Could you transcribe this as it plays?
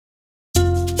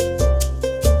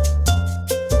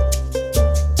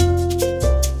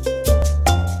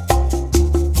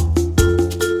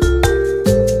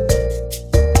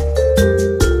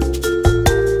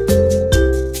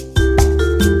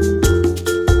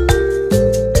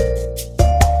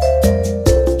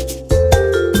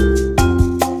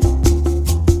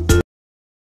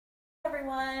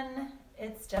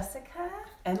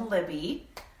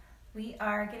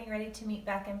are getting ready to meet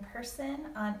back in person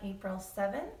on April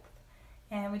 7th,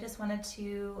 and we just wanted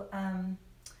to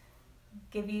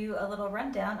give you a little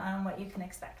rundown on what you can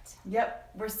expect. Yep,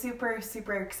 we're super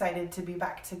excited to be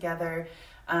back together.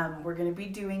 We're going to be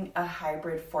doing a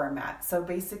hybrid format. So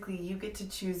basically you get to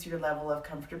choose your level of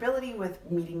comfortability with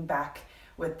meeting back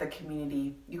with the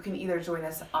community. You can either join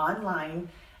us online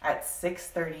at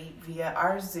 6:30 via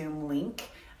our Zoom link,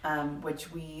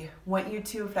 which we want you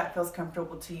to, if that feels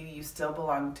comfortable to you, you still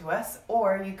belong to us,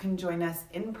 or you can join us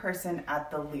in person at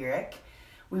the Lyric.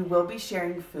 We will be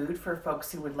sharing food for folks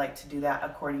who would like to do that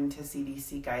according to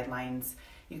CDC guidelines.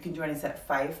 You can join us at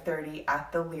 5:30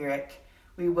 at the Lyric.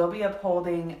 We will be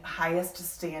upholding highest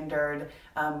standard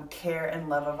care and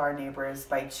love of our neighbors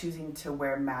by choosing to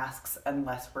wear masks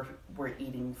unless we're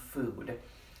eating food.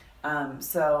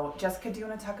 So Jessica, do you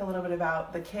want to talk a little bit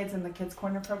about the kids and the Kids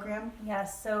Corner program?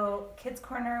 Yes, so Kids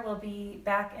Corner will be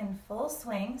back in full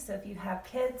swing. So if you have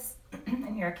kids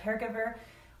and you're a caregiver,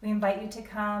 we invite you to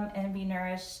come and be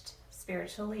nourished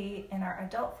spiritually in our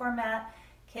adult format.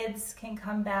 Kids can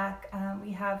come back.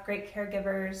 We have great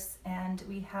caregivers, and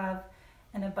we have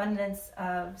an abundance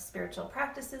of spiritual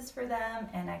practices for them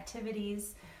and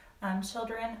activities.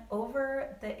 Children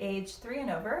over the age 3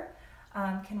 and over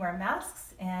can wear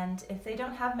masks, and if they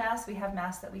don't have masks, we have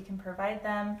masks that we can provide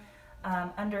them.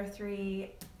 Under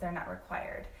 3, they're not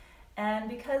required. And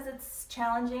because it's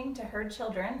challenging to herd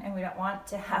children, and we don't want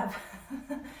to have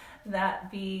that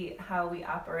be how we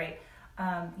operate,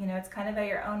 it's kind of at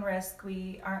your own risk.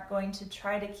 We aren't going to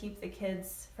try to keep the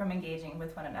kids from engaging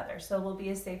with one another. So we'll be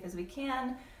as safe as we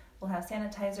can. We'll have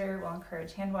sanitizer, we'll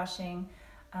encourage hand washing,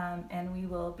 and we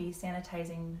will be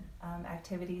sanitizing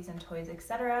activities and toys,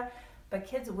 etc. But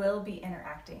kids will be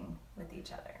interacting with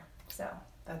each other. So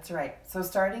that's right. So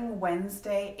starting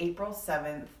Wednesday, April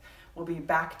 7th, we'll be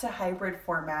back to hybrid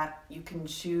format. You can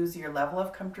choose your level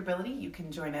of comfortability. You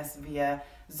can join us via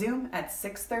Zoom at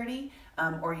 6:30,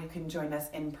 or you can join us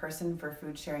in person for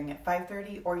food sharing at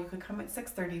 5:30, or you could come at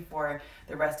 6:30 for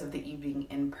the rest of the evening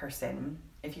in person.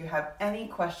 If you have any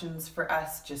questions for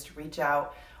us, just reach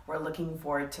out. We're looking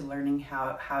forward to learning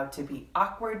how to be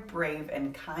awkward, brave,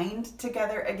 and kind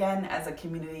together again as a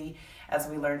community as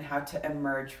we learn how to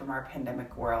emerge from our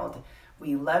pandemic world.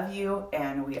 We love you,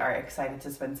 and we are excited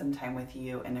to spend some time with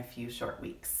you in a few short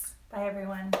weeks. Bye,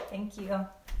 everyone. Thank you.